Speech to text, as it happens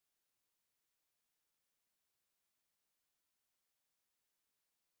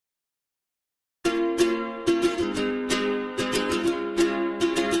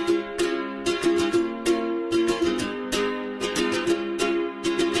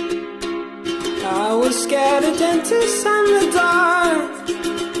was scared of dentists and the dark.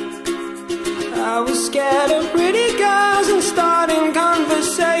 I was scared of pretty girls and starting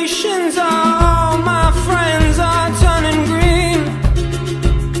conversations. All my friends are turning green.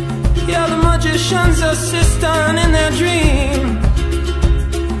 Yeah, the magician's assistant in their dream.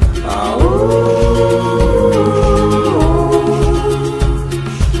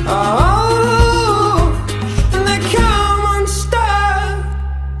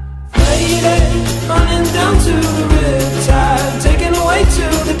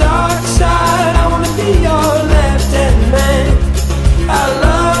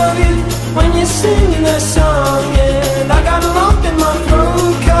 Singing that song, and I got a lump in my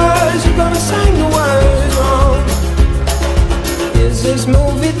throat, 'cause you're gonna sing the words wrong. Is this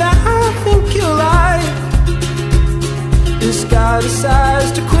movie that I think you like? This guy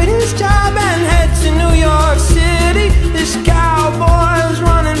decides to quit his job and head to New York City. This cowboy's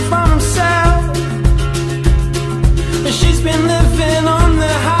running from himself, and she's been living on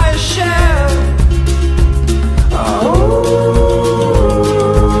the highest shelf.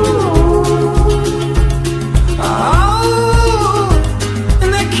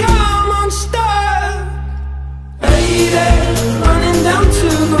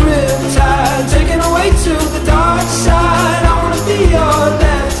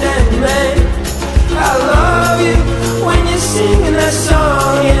 Singing that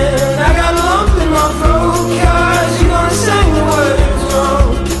song, and I got a lump in my throat, 'cause you're gonna sing the words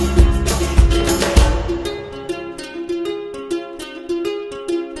wrong.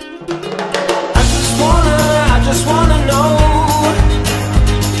 I just wanna know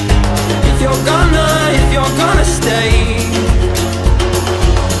if you're gonna stay.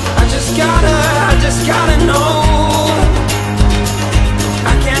 I just gotta know.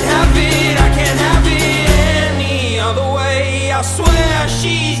 I can't have it any other way. I swear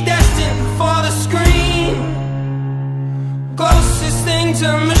she's destined for the screen. Closest thing to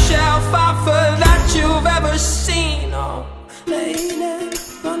Michelle Pfeiffer that you've ever seen. Oh, lady,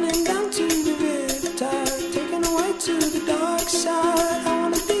 running down to the riptide, taken away to the dark side. I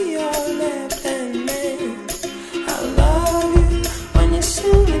wanna be your left-hand man. I love you when you're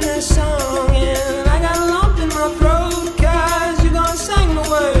singing that song, and I got a lump in my throat, 'cause you're gonna sing the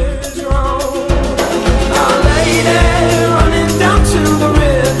words wrong. Oh, lady, down to the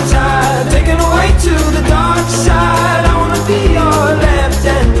riptide, taken away to the dark side. I wanna be your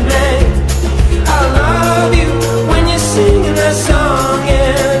left-hand man. I love you when you're singing that song,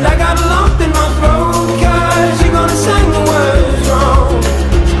 and I got a lump in my throat, 'cause you're gonna sing the words wrong.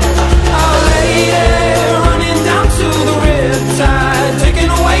 Oh, lady, running down to the riptide, taken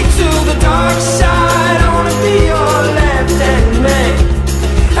away to the dark side. I wanna be your left-hand man.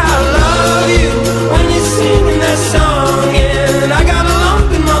 I love you when you're singing that song, and I got a lump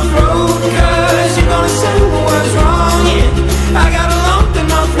in my throat, 'cause you're gonna sing the words wrong. Yeah, I got a lump in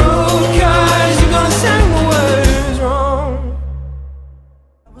my throat, 'cause you're gonna sing the words wrong.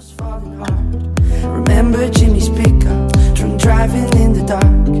 I was falling hard. Remember Jimmy's pickup, drunk driving in the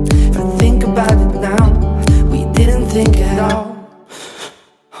dark. If I think about it now, we didn't think at all.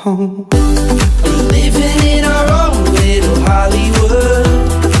 Oh. We're living in our own little Hollywood.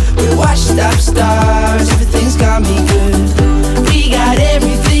 We're washed up stars, everything's got me good. We got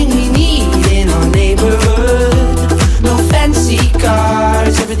everything we need in our neighborhood. No fancy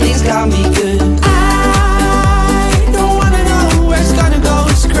cars, everything's got me good. I don't wanna know where it's gonna go,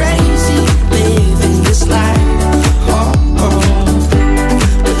 it's crazy living this life. Oh, oh.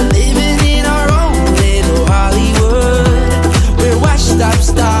 We're living in our own little Hollywood. We're washed up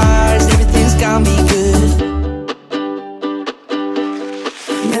stars, everything's got me good.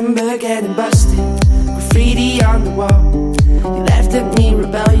 Remember getting busted, graffiti on the wall. You laughed at me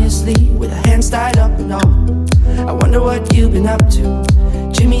rebelliously with our hands tied up and all. I wonder what you've been up to.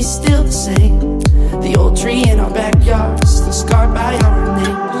 Jimmy's still the same. The old tree in our backyard, still scarred by our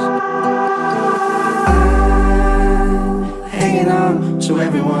names. I'm hanging on to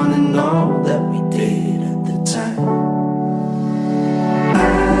everyone and all that we did at the time. I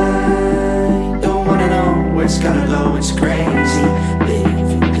don't wanna know where it's gonna go, it's crazy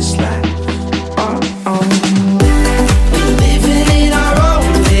living this life.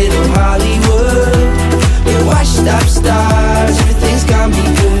 Hollywood, we're washed up stars, everything's got me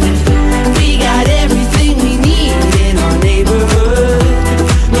good. We got everything we need in our neighborhood.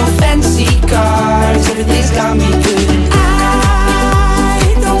 No fancy cars, everything's got me good.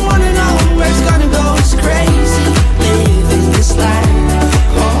 I don't wanna know where it's gonna go, it's crazy living this life.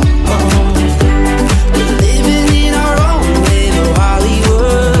 Oh, oh. We're living in our own little Hollywood.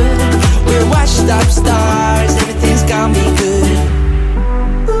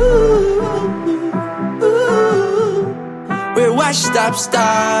 up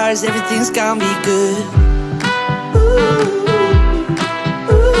stars, everything's gonna be good.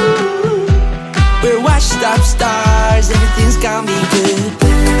 We're washed up stars, everything's gonna be good.